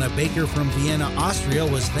 1683 when a baker from Vienna, Austria,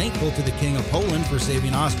 was thankful to the King of Poland for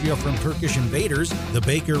saving Austria from Turkish invaders. The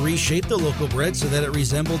baker reshaped the local bread so that it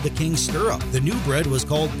resembled the king's stirrup. The new bread was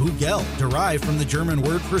called bugel, derived from the German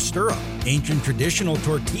word for stirrup. Ancient traditional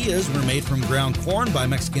tortillas were made from ground corn by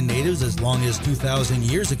Mexican natives as long as 2,000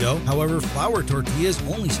 years ago. However, flour tortillas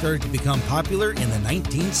only started to become popular in the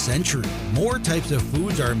 19th century. More types of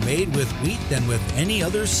foods are made with wheat than with any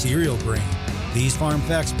other cereal grain. These farm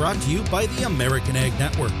facts brought to you by the American Ag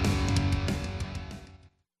Network.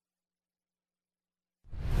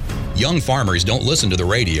 Young farmers don't listen to the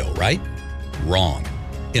radio, right? Wrong.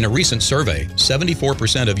 In a recent survey,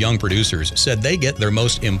 74% of young producers said they get their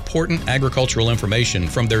most important agricultural information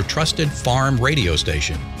from their trusted farm radio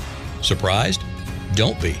station. Surprised?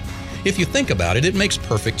 Don't be. If you think about it, it makes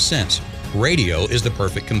perfect sense. Radio is the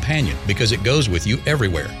perfect companion because it goes with you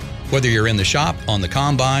everywhere. Whether you're in the shop, on the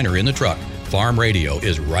combine, or in the truck, farm radio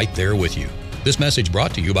is right there with you. This message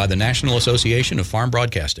brought to you by the National Association of Farm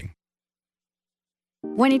Broadcasting.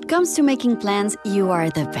 When it comes to making plans, you are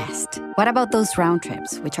the best. What about those round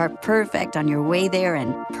trips, which are perfect on your way there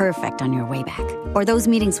and perfect on your way back? Or those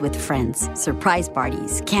meetings with friends, surprise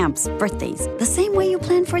parties, camps, birthdays. The same way you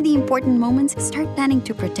plan for the important moments, start planning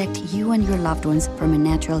to protect you and your loved ones from a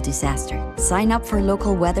natural disaster. Sign up for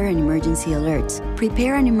local weather and emergency alerts.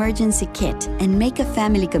 Prepare an emergency kit and make a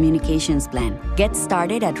family communications plan. Get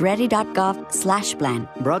started at ready.gov/plan.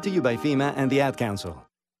 Brought to you by FEMA and the Ad Council.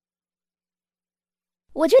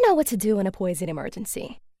 Would you know what to do in a poison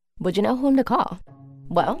emergency? Would you know whom to call?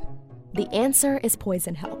 Well, the answer is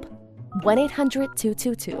Poison Help.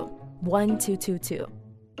 1-800-222-1222.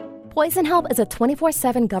 Poison Help is a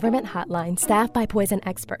 24/7 government hotline staffed by poison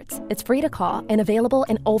experts. It's free to call and available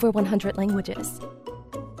in over 100 languages.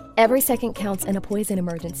 Every second counts in a poison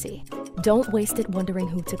emergency. Don't waste it wondering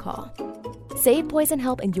who to call. Save Poison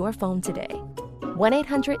Help in your phone today.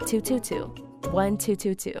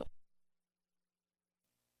 1-800-222-1222.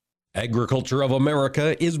 Agriculture of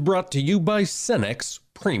America is brought to you by StoneX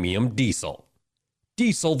Premium Diesel.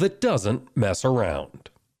 Diesel that doesn't mess around.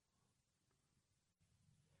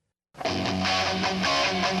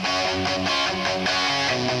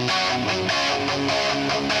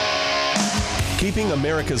 Keeping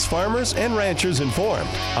America's farmers and ranchers informed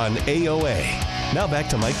on AOA. Now back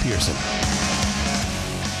to Mike Pearson.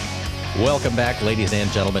 Welcome back, ladies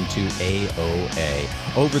and gentlemen, to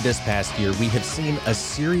AOA. Over this past year, we have seen a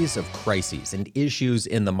series of crises and issues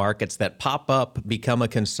in the markets that pop up, become a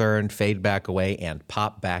concern, fade back away, and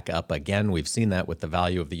pop back up again. We've seen that with the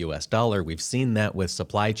value of the U.S. dollar. We've seen that with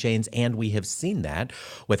supply chains, and we have seen that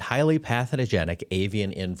with highly pathogenic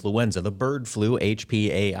avian influenza, the bird flu,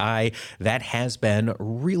 HPAI, that has been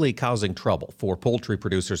really causing trouble for poultry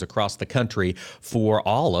producers across the country for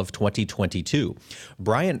all of 2022.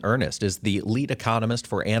 Brian Earnest is the lead economist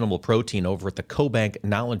for animal protein over at the CoBank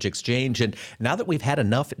Knowledge Exchange. And now that we've had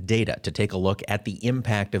enough data to take a look at the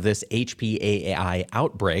impact of this HPAI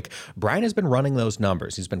outbreak, Brian has been running those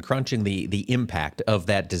numbers. He's been crunching the impact of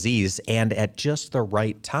that disease, and at just the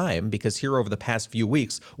right time, because here over the past few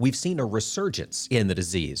weeks, we've seen a resurgence in the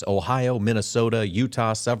disease. Ohio, Minnesota,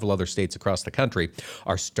 Utah, several other states across the country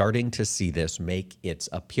are starting to see this make its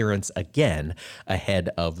appearance again ahead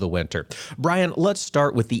of the winter. Brian, let's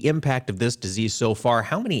start with the impact of this disease so far.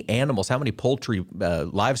 How many animals, how many poultry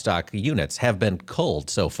livestock units have been culled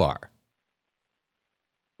so far?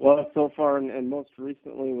 Well, so far, and most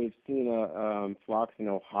recently, we've seen flocks in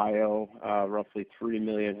Ohio, roughly 3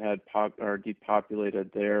 million head are depopulated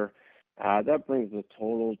there. That brings the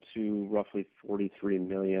total to roughly 43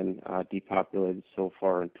 million depopulated so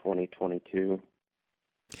far in 2022.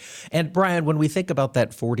 And Brian, when we think about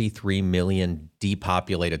that 43 million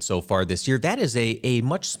depopulated so far this year, that is a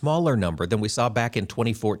much smaller number than we saw back in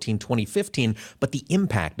 2014, 2015, but the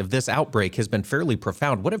impact of this outbreak has been fairly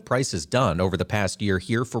profound. What have prices done over the past year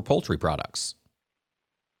here for poultry products?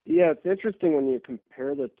 Yeah, it's interesting when you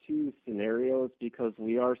compare the two scenarios because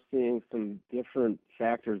we are seeing some different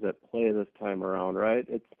factors at play this time around, right?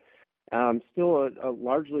 It's still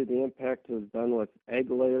largely the impact has been with egg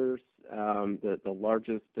layers. The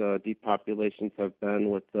largest depopulations have been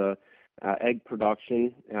with the egg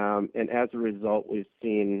production, and as a result, we've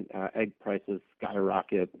seen egg prices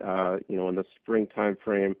skyrocket. In the spring time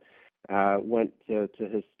frame, went to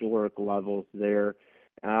historic levels there.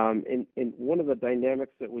 And one of the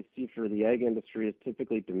dynamics that we see for the egg industry is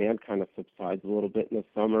typically demand kind of subsides a little bit in the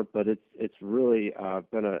summer, but it's really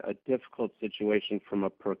been a difficult situation from a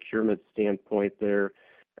procurement standpoint there.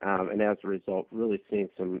 And as a result, really seeing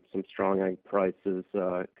some strong egg prices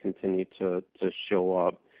continue to show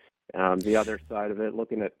up. The other side of it,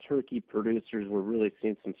 looking at turkey producers, we're really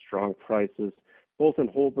seeing some strong prices, both in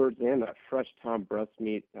whole birds and that fresh tom breast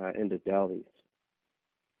meat into delis.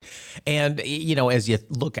 And, as you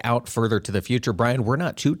look out further to the future, Brian, we're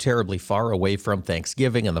not too terribly far away from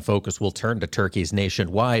Thanksgiving, and the focus will turn to turkeys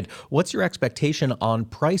nationwide. What's your expectation on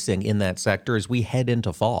pricing in that sector as we head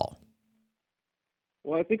into fall?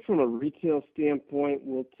 Well, I think from a retail standpoint,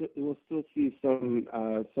 we'll still see some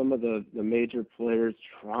of the major players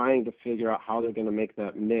trying to figure out how they're going to make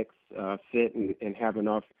that mix fit and have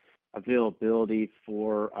enough availability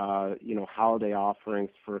for holiday offerings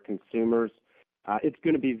for consumers. It's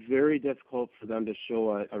going to be very difficult for them to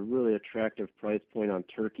show a really attractive price point on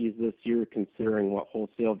turkeys this year, considering what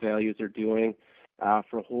wholesale values are doing.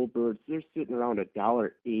 For whole birds, they're sitting around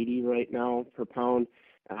 $1.80 right now per pound.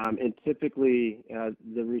 And typically,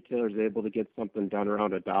 the retailer is able to get something done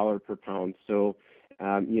around $1 per pound. So,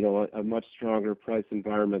 a much stronger price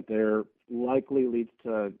environment there likely leads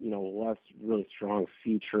to, less really strong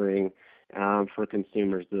featuring for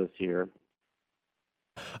consumers this year.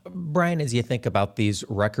 Brian, as you think about these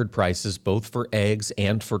record prices, both for eggs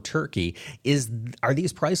and for turkey, are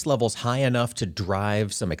these price levels high enough to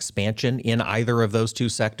drive some expansion in either of those two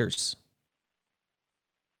sectors?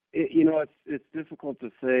 It's difficult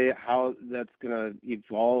to say how that's going to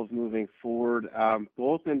evolve moving forward.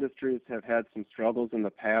 Both industries have had some struggles in the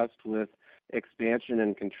past with expansion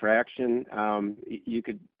and contraction. You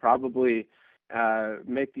could probably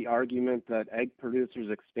make the argument that egg producers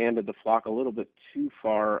expanded the flock a little bit too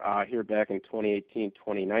far here back in 2018,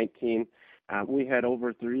 2019. We had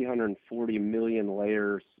over 340 million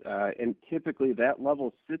layers, and typically that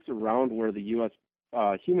level sits around where the U.S.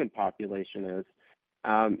 Human population is.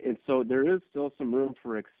 And so there is still some room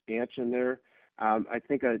for expansion there. I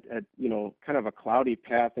think kind of a cloudy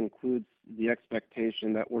path includes the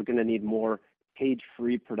expectation that we're going to need more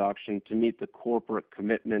cage-free production to meet the corporate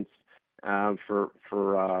commitments for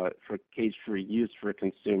cage-free use for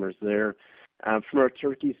consumers there. From a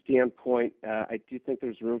turkey standpoint, I do think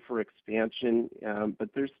there's room for expansion, but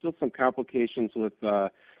there's still some complications with,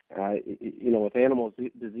 with animal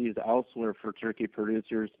disease elsewhere for turkey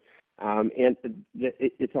producers. And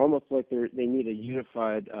it's almost like they need a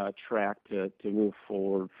unified track to move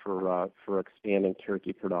forward for expanding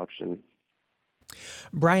turkey production.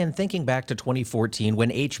 Brian, thinking back to 2014 when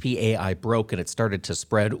HPAI broke and it started to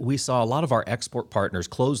spread, we saw a lot of our export partners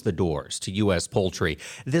close the doors to U.S. poultry.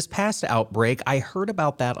 This past outbreak, I heard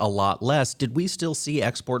about that a lot less. Did we still see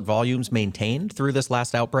export volumes maintained through this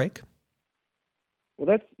last outbreak?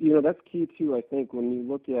 Well, that's key too. I think when you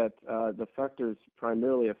look at the factors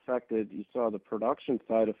primarily affected, you saw the production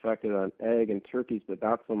side affected on egg and turkeys, but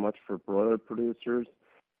not so much for broiler producers.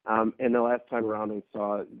 And the last time around, we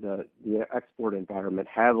saw the export environment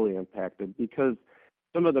heavily impacted because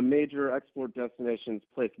some of the major export destinations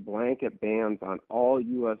placed blanket bans on all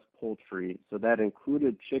U.S. poultry, so that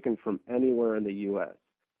included chicken from anywhere in the U.S.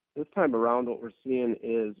 This time around, what we're seeing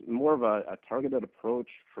is more of a targeted approach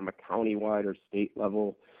from a county-wide or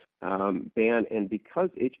state-level ban, and because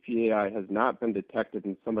HPAI has not been detected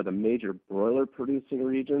in some of the major broiler-producing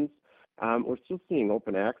regions, we're still seeing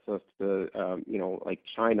open access to, like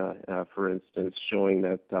China, for instance, showing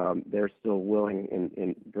that they're still willing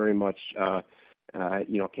and very much,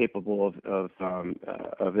 capable of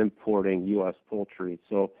importing U.S. poultry.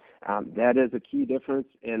 So that is a key difference,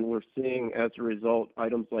 and we're seeing, as a result,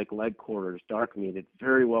 items like leg quarters, dark meat, it's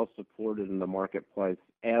very well supported in the marketplace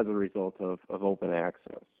as a result of open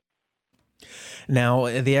access. Now,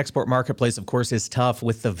 the export marketplace, of course, is tough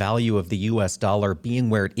with the value of the U.S. dollar being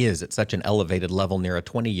where it is at such an elevated level near a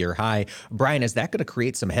 20-year high. Brian, is that going to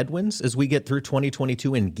create some headwinds as we get through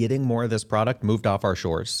 2022 and getting more of this product moved off our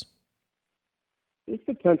shores? There's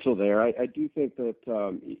potential there. I do think that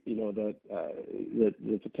the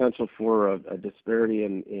potential for a disparity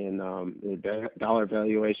in the dollar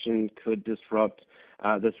valuation could disrupt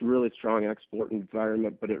this really strong export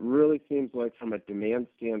environment. But it really seems like, from a demand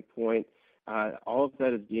standpoint, all of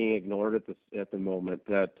that is being ignored at the moment.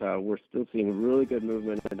 That we're still seeing really good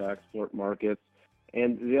movement into export markets.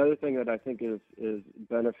 And the other thing that I think is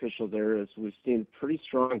beneficial there is we've seen pretty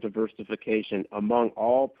strong diversification among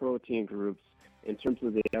all protein groups in terms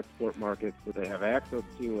of the export markets that they have access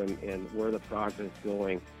to and where the product is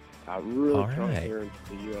going. Really strong here into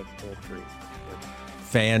the U.S. poultry.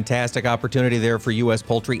 Fantastic opportunity there for U.S.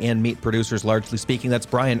 poultry and meat producers, largely speaking. That's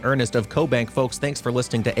Brian Earnest of CoBank. Folks, thanks for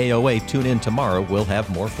listening to AOA. Tune in tomorrow. We'll have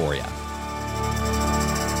more for you.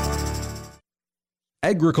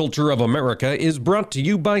 Agriculture of America is brought to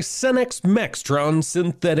you by StoneX Maxtron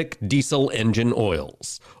synthetic diesel engine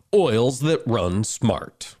oils. Oils that run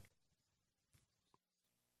smart.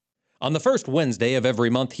 On the first Wednesday of every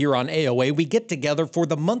month here on AOA, we get together for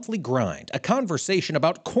the Monthly Grind, a conversation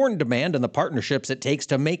about corn demand and the partnerships it takes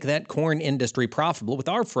to make that corn industry profitable with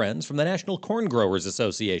our friends from the National Corn Growers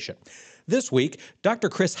Association. This week, Dr.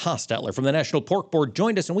 Chris Hostetler from the National Pork Board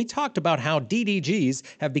joined us, and we talked about how DDGs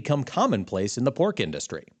have become commonplace in the pork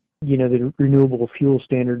industry. You know, the renewable fuel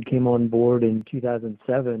standard came on board in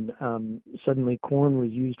 2007. Suddenly, corn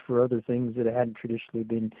was used for other things that it hadn't traditionally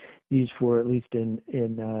been used for, at least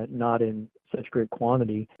not in such great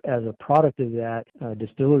quantity. As a product of that,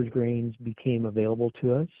 distillers' grains became available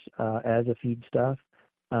to us as a feedstuff.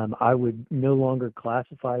 I would no longer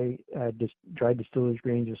classify dried distillers'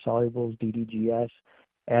 grains or solubles, DDGS,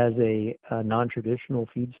 as a non-traditional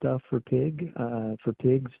feedstuff for pigs.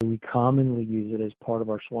 We commonly use it as part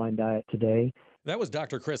of our swine diet today. That was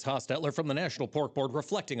Dr. Chris Hostetler from the National Pork Board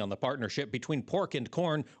reflecting on the partnership between pork and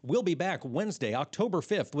corn. We'll be back Wednesday, October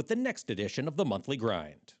 5th with the next edition of the Monthly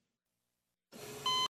Grind.